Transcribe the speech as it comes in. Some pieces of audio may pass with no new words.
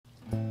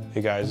Hey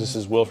guys, this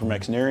is Will from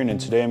Xineering,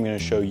 and today I'm going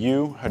to show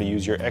you how to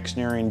use your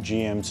Xineering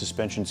GM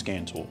suspension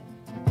scan tool.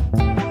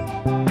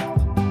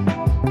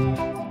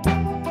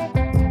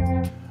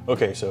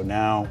 Okay, so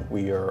now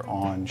we are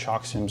on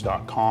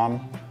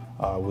shocksims.com.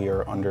 We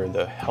are under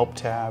the Help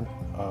tab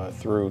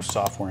through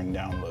Software and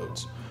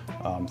Downloads.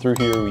 Through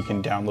here we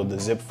can download the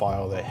zip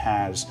file that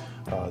has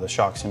the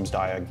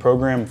SCMDiag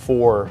program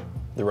for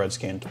the red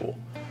scan tool.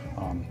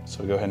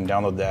 So go ahead and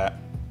download that.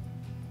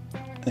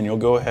 Then you'll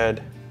go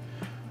ahead,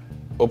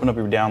 open up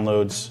your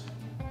downloads,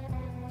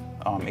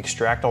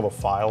 extract all the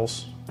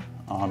files.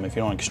 If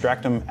you don't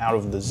extract them out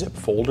of the zip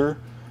folder,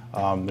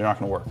 they're not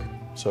going to work.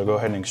 So go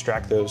ahead and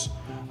extract those.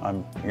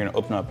 You're going to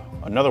open up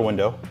another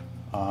window,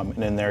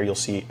 and in there you'll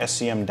see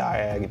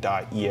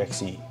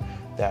SCMDiag.exe.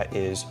 That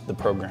is the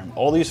program.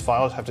 All these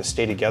files have to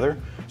stay together,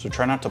 so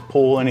try not to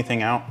pull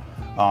anything out.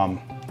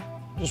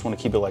 Just want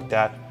to keep it like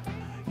that.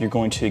 You're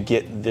going to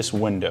get this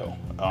window.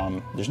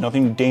 There's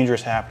nothing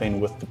dangerous happening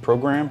with the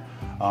program.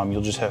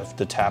 You'll just have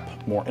to tap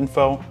more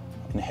info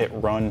and hit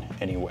run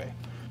anyway.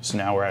 So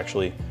now we're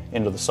actually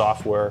into the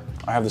software.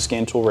 I have the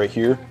scan tool right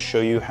here to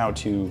show you how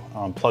to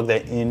plug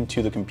that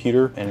into the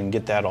computer and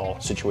get that all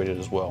situated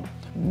as well.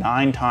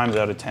 9 times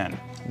out of 10,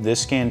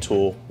 this scan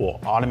tool will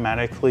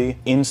automatically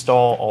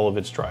install all of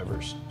its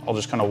drivers. I'll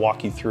just kind of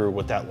walk you through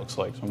what that looks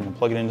like. So I'm going to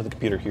plug it into the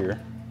computer here.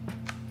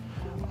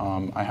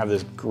 I have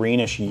this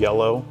greenish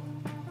yellow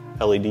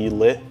LED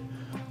lit.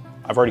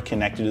 I've already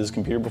connected to this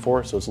computer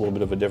before, so it's a little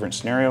bit of a different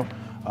scenario,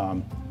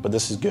 but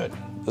this is good.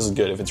 This is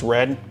good. If it's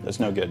red, that's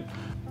no good.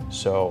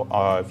 So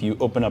if you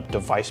open up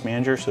Device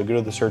Manager, so go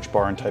to the search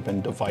bar and type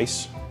in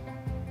Device,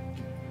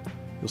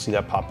 you'll see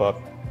that pop up.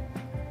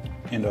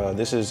 And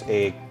this is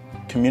a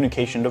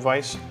communication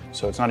device,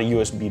 so it's not a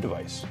USB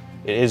device.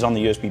 It is on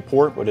the USB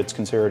port, but it's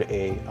considered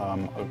a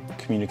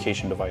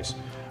communication device.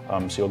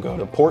 So you'll go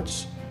to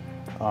Ports.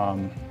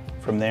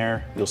 From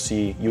there, you'll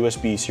see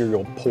USB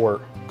serial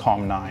port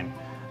COM9.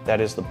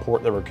 That is the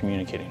port that we're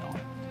communicating on.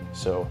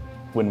 So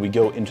when we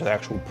go into the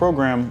actual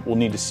program, we'll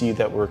need to see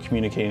that we're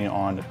communicating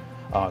on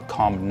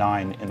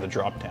COM9 in the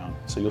dropdown.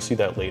 So you'll see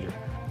that later.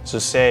 So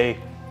say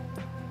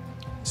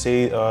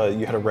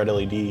you had a red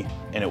LED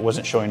and it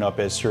wasn't showing up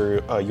as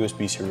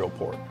USB serial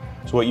port.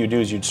 So what you do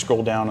is you'd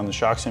scroll down on the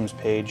ShockSims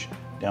page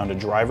down to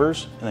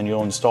drivers, and then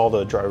you'll install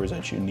the drivers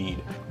that you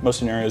need. Most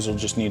scenarios you'll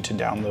just need to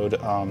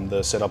download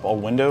the setup all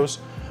Windows.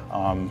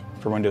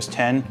 For Windows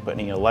 10, but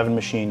any 11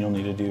 machine, you'll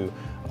need to do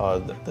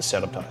the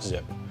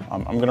setup.zip.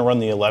 I'm going to run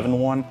the 11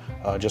 one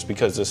just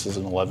because this is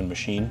an 11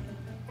 machine.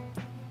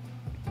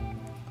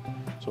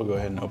 So we'll go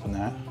ahead and open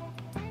that.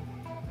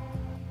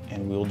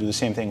 And we'll do the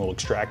same thing. We'll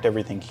extract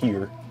everything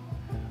here.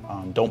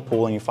 Don't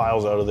pull any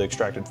files out of the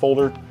extracted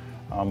folder.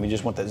 We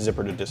just want that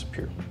zipper to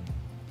disappear.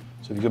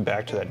 So if you go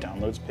back to that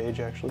downloads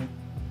page, actually,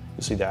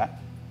 you'll see that.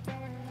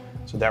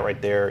 So that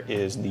right there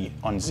is the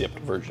unzipped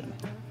version.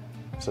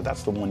 So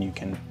that's the one you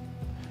can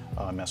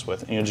mess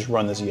with, and you'll just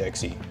run this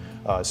exe.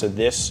 So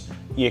this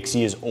exe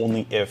is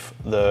only if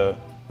the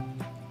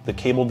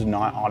cable did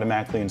not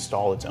automatically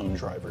install its own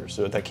drivers.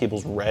 So if that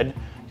cable's red,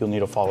 you'll need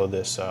to follow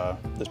this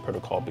this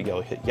protocol. But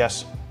you'll hit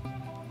yes.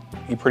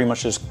 You pretty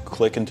much just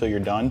click until you're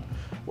done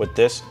with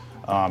this.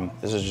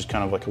 This is just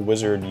kind of like a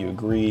wizard. You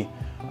agree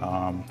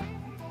that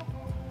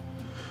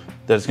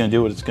it's going to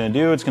do what it's going to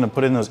do. It's going to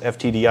put in those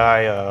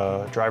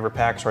FTDI driver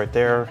packs right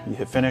there. You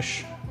hit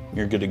finish.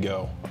 You're good to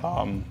go.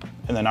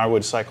 And then I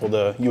would cycle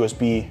the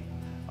USB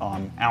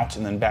out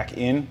and then back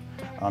in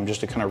just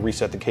to kind of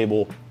reset the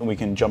cable, and we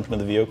can jump into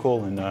the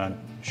vehicle and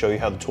show you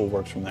how the tool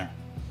works from there.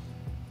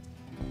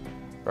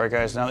 All right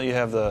guys, now that you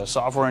have the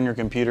software on your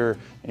computer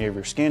and you have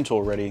your scan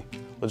tool ready,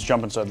 let's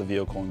jump inside the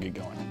vehicle and get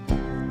going.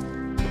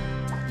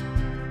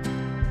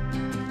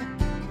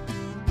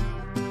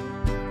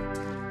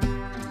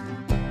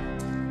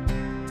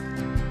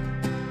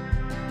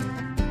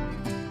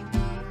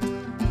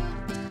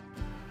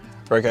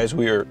 All right guys,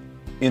 we are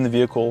in the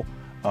vehicle.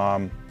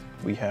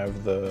 We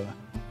have the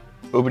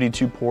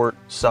OBD2 port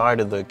side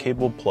of the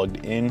cable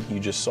plugged in. You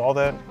just saw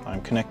that.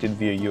 I'm connected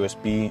via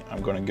USB.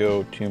 I'm going to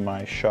go to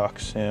my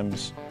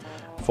ShockSims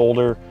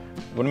folder.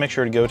 You want to make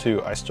sure to go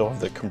to, I still have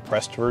the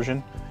compressed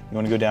version. You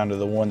want to go down to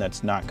the one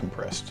that's not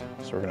compressed.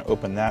 So we're going to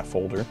open that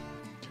folder.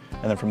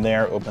 And then from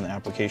there, open the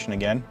application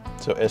again.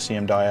 So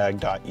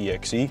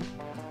SCMDiag.exe.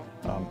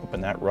 Open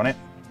that, run it.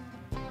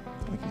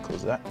 We can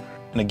close that.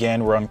 And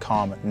again, we're on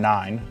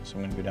COM9, so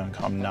I'm going to go down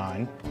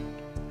COM9.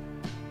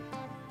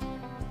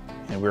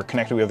 And we're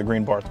connected, we have the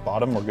green bar at the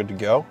bottom, we're good to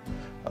go.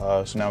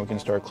 So now we can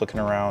start clicking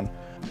around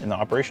in the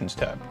Operations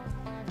tab.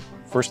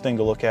 First thing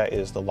to look at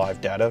is the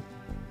live data.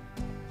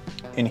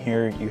 In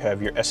here you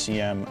have your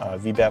SCM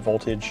VBAT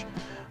voltage.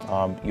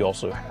 You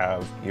also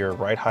have your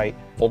ride height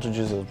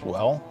voltages as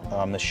well.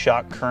 The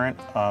shock current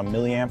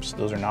milliamps,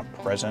 those are not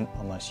present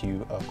unless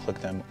you click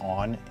them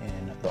on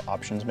in the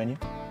options menu.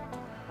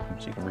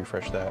 So you can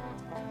refresh that,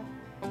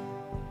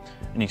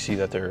 and you can see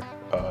that they're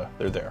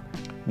there.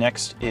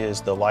 Next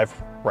is the live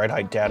ride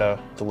height data,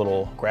 the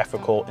little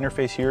graphical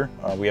interface here.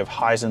 We have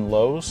highs and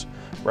lows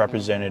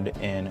represented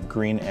in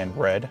green and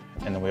red.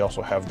 and then we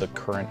also have the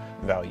current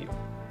value.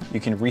 You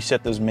can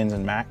reset those mins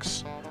and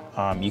max.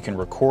 You can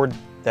record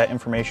that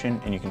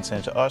information and you can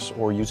send it to us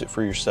or use it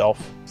for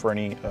yourself for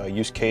any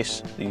use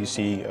case that you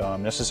see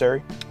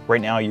necessary.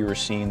 Right now you are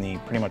seeing the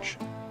pretty much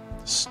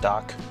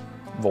stock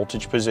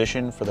voltage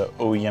position for the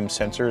OEM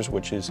sensors,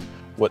 which is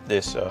what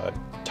this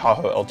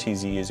Tahoe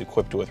LTZ is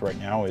equipped with right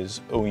now,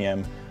 is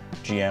OEM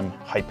GM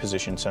height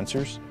position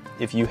sensors.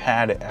 If you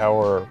had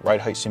our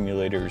ride height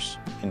simulators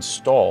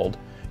installed,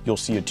 you'll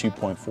see a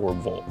 2.4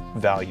 volt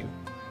value.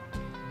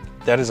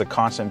 That is a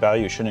constant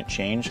value, it shouldn't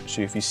change.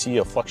 So if you see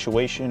a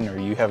fluctuation or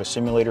you have a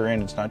simulator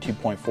in, it's not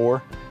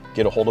 2.4,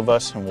 get a hold of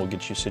us and we'll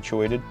get you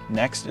situated.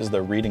 Next is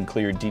the read and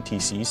clear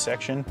DTCs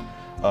section.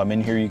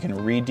 In here you can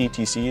read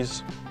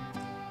DTCs.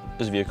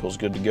 This vehicle is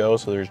good to go,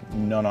 so there's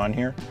none on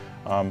here.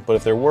 But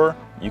if there were,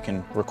 you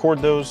can record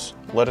those,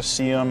 let us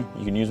see them,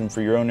 you can use them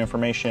for your own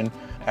information.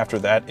 After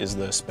that is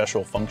the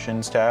special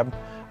functions tab,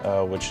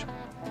 which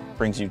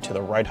brings you to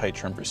the ride height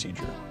trim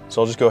procedure.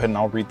 So I'll just go ahead and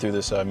I'll read through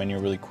this menu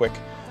really quick.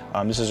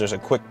 This is just a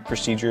quick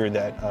procedure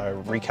that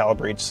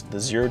recalibrates the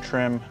zero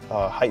trim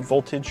height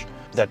voltage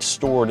that's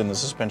stored in the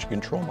suspension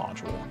control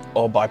module.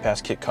 All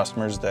bypass kit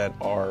customers that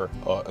are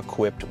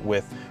equipped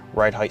with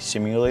ride height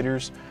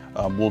simulators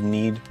will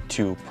need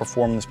to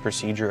perform this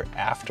procedure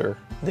after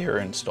they're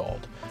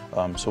installed.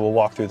 So we'll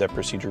walk through that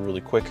procedure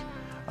really quick.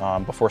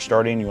 Before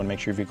starting, you want to make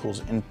sure your vehicle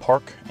is in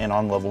park and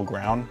on level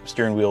ground.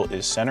 Steering wheel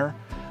is center,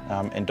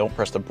 and don't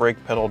press the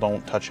brake pedal,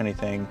 don't touch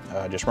anything,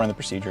 just run the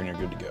procedure and you're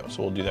good to go.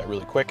 So we'll do that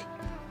really quick.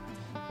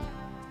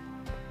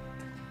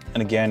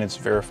 And again, it's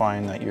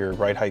verifying that your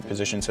ride height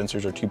position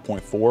sensors are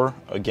 2.4.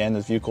 Again,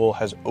 this vehicle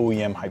has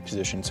OEM height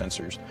position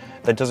sensors.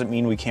 That doesn't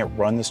mean we can't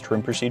run this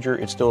trim procedure.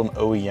 It's still an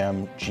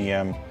OEM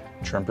GM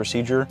trim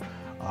procedure.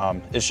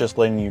 It's just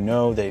letting you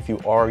know that if you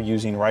are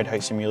using ride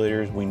height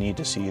simulators, we need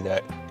to see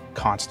that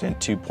constant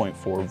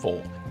 2.4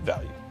 volt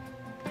value.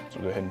 So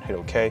go ahead and hit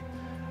OK.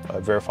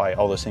 Verify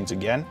all those things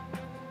again,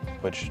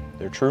 which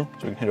they're true,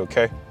 so we can hit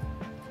OK.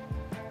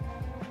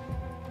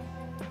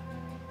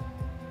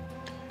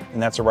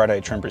 And that's a ride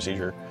height trim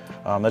procedure.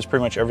 That's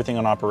pretty much everything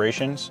on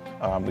operations.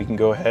 We can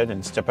go ahead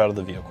and step out of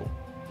the vehicle.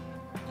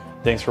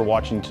 Thanks for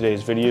watching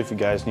today's video. If you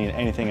guys need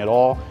anything at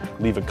all,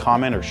 leave a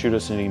comment or shoot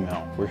us an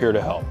email. We're here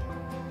to help.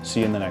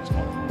 See you in the next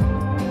one.